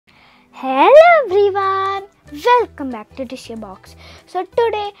Hello everyone, welcome back to TisyaBox. So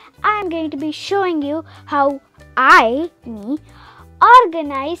today I am going to be showing you how I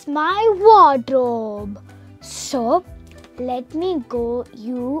organize my wardrobe. So let me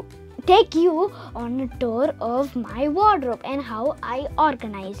take you on a tour of my wardrobe and how I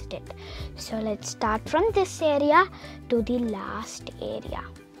organized it. So let's start from this area to the last area.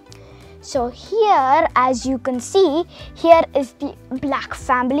 So here, as you can see, here is the black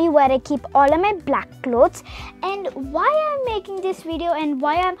family where I keep all of my black clothes. And why I'm making this video and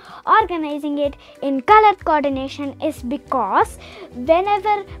why I'm organizing it in color coordination is because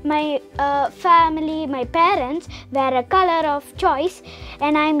whenever my family, my parents wear a color of choice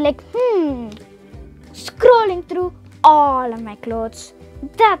and I'm like, scrolling through all of my clothes.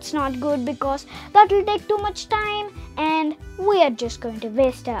 That's not good because that will take too much time and we are just going to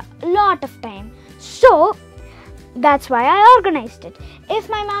waste a lot of time. So that's why I organized it. If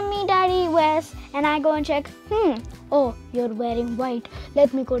my mommy, daddy wears and I go and check, oh, you're wearing white.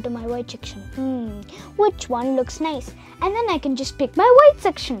 Let me go to my white section. Which one looks nice? And then I can just pick my white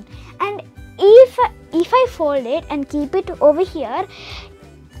section. And if I fold it and keep it over here,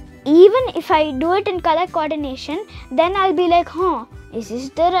 even if I do it in color coordination, then I'll be like, is this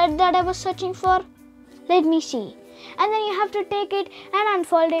the red that I was searching for? Let me see. And then you have to take it and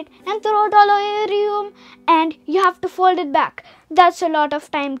unfold it and throw it all over your room and you have to fold it back. That's a lot of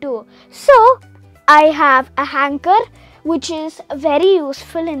time too. So I have a hanger which is very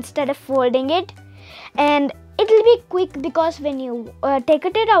useful instead of folding it, and it will be quick because when you take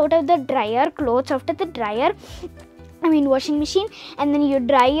it out of the dryer, clothes after the dryer, washing machine, and then you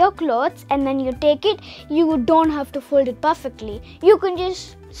dry your clothes and then you take it, you don't have to fold it perfectly. You can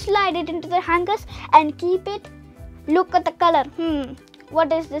just slide it into the hangers and keep it. Look at the color.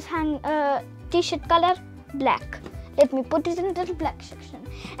 What is this t-shirt color? Black. Let me put it into the black section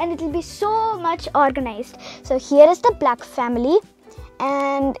and it will be so much organized. So here is the black family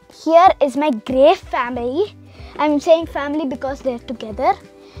and here is my gray family. I'm saying family because they're together.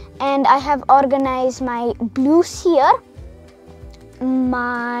 And I have organized my blues here,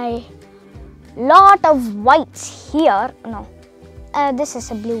 my lot of whites here. This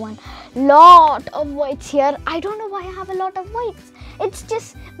is a blue one. Lot of whites here. I don't know why I have a lot of whites. It's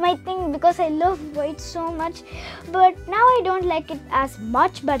just my thing because I love white so much. But now I don't like it as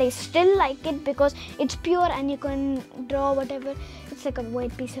much, but I still like it because it's pure and you can draw whatever. It's like a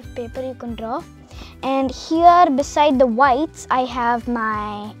white piece of paper you can draw. And here beside the whites, I have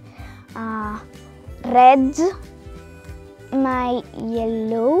my reds, my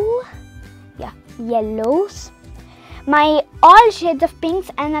yellows, my all shades of pinks,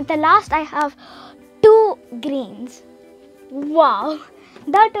 and at the last I have 2 greens. Wow,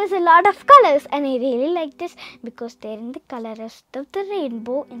 that was a lot of colors and I really like this because they're in the colors of the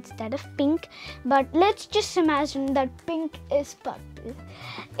rainbow instead of pink. But let's just imagine that pink is purple.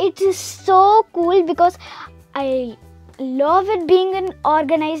 It is so cool because I love it being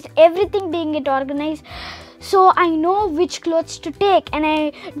organized, everything being organized. So I know which clothes to take and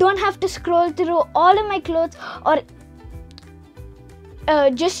I don't have to scroll through all of my clothes, or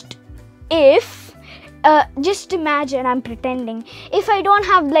just imagine, I'm pretending, if I don't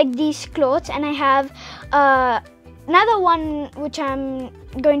have like these clothes and I have another one which I'm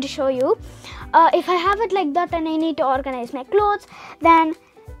going to show you, if I have it like that and I need to organize my clothes, then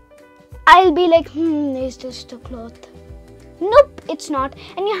I'll be like, is this the cloth? Nope, it's not.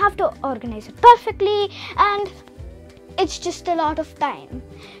 And you have to organize it perfectly and it's just a lot of time.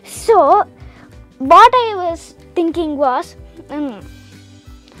 So what I was thinking was,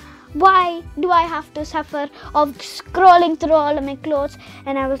 why do I have to suffer of scrolling through all of my clothes?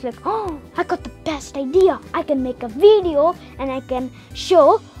 And I was like, I got the best idea. I can make a video and I can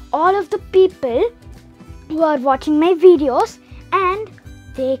show all of the people who are watching my videos and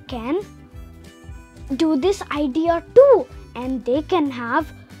they can do this idea too. And they can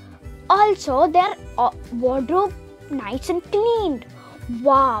have also their wardrobe nice and cleaned.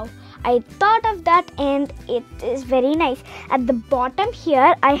 Wow, I thought of that and it is very nice. At the bottom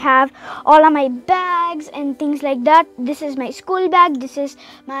here I have all of my bags and things like that. This is my school bag, this is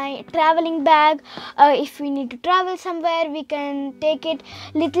my traveling bag. If we need to travel somewhere, we can take it.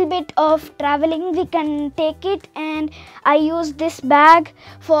 Little bit of traveling we can take it, and I use this bag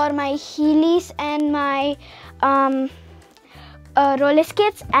for my heelys and my roller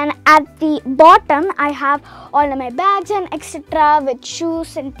skates. And at the bottom I have all of my bags and etc. with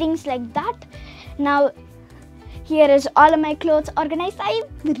shoes and things like that. Now here is all of my clothes organized. I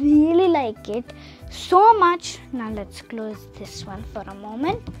really like it so much. Now let's close this one for a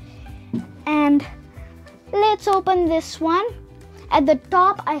moment and let's open this one. At the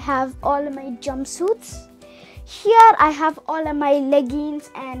top I have all of my jumpsuits. Here I have all of my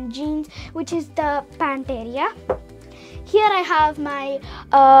leggings and jeans, which is the pant area. Here I have my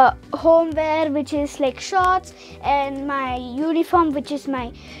home wear, which is like shorts, and my uniform, which is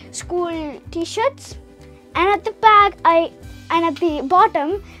my school t-shirts. And at the back, at the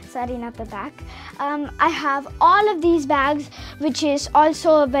bottom, sorry, not the back, I have all of these bags, which is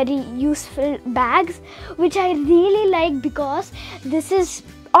also very useful bags, which I really like because this is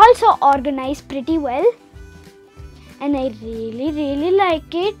also organized pretty well. And I really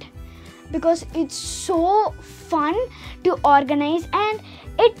like it because it's so fun to organize, and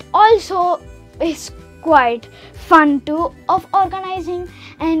it also is quite fun too of organizing.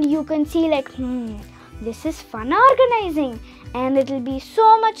 And you can see like, this is fun organizing, and it'll be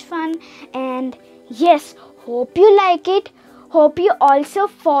so much fun. And yes, hope you like it. Hope you also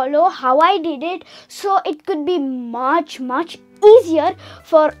follow how I did it, so it could be much easier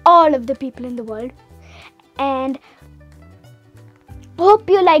for all of the people in the world. And hope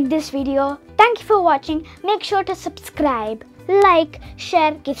you like this video. Thank you for watching. Make sure to subscribe, like,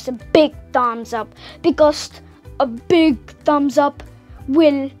 share, give a big thumbs up, because a big thumbs up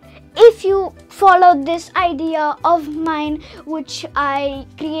will, if you follow this idea of mine, which I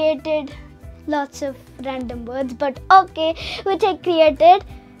created, lots of random words, but okay, which I created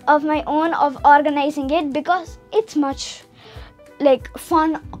of my own, of organizing it, because it's much like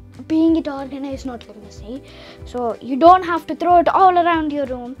fun being it organized, not like messy. So you don't have to throw it all around your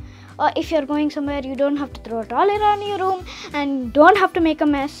room, or if you're going somewhere, you don't have to throw it all around your room, and don't have to make a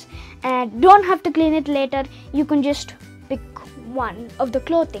mess, and don't have to clean it later. You can just pick one of the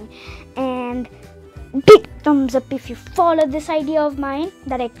clothing. And big thumbs up if you follow this idea of mine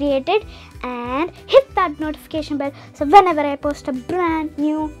that I created, and hit that notification bell, so whenever I post a brand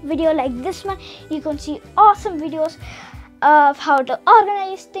new video like this one, you can see awesome videos of how to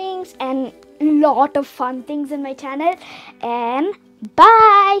organize things and lot of fun things in my channel. And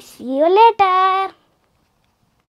bye, see you later.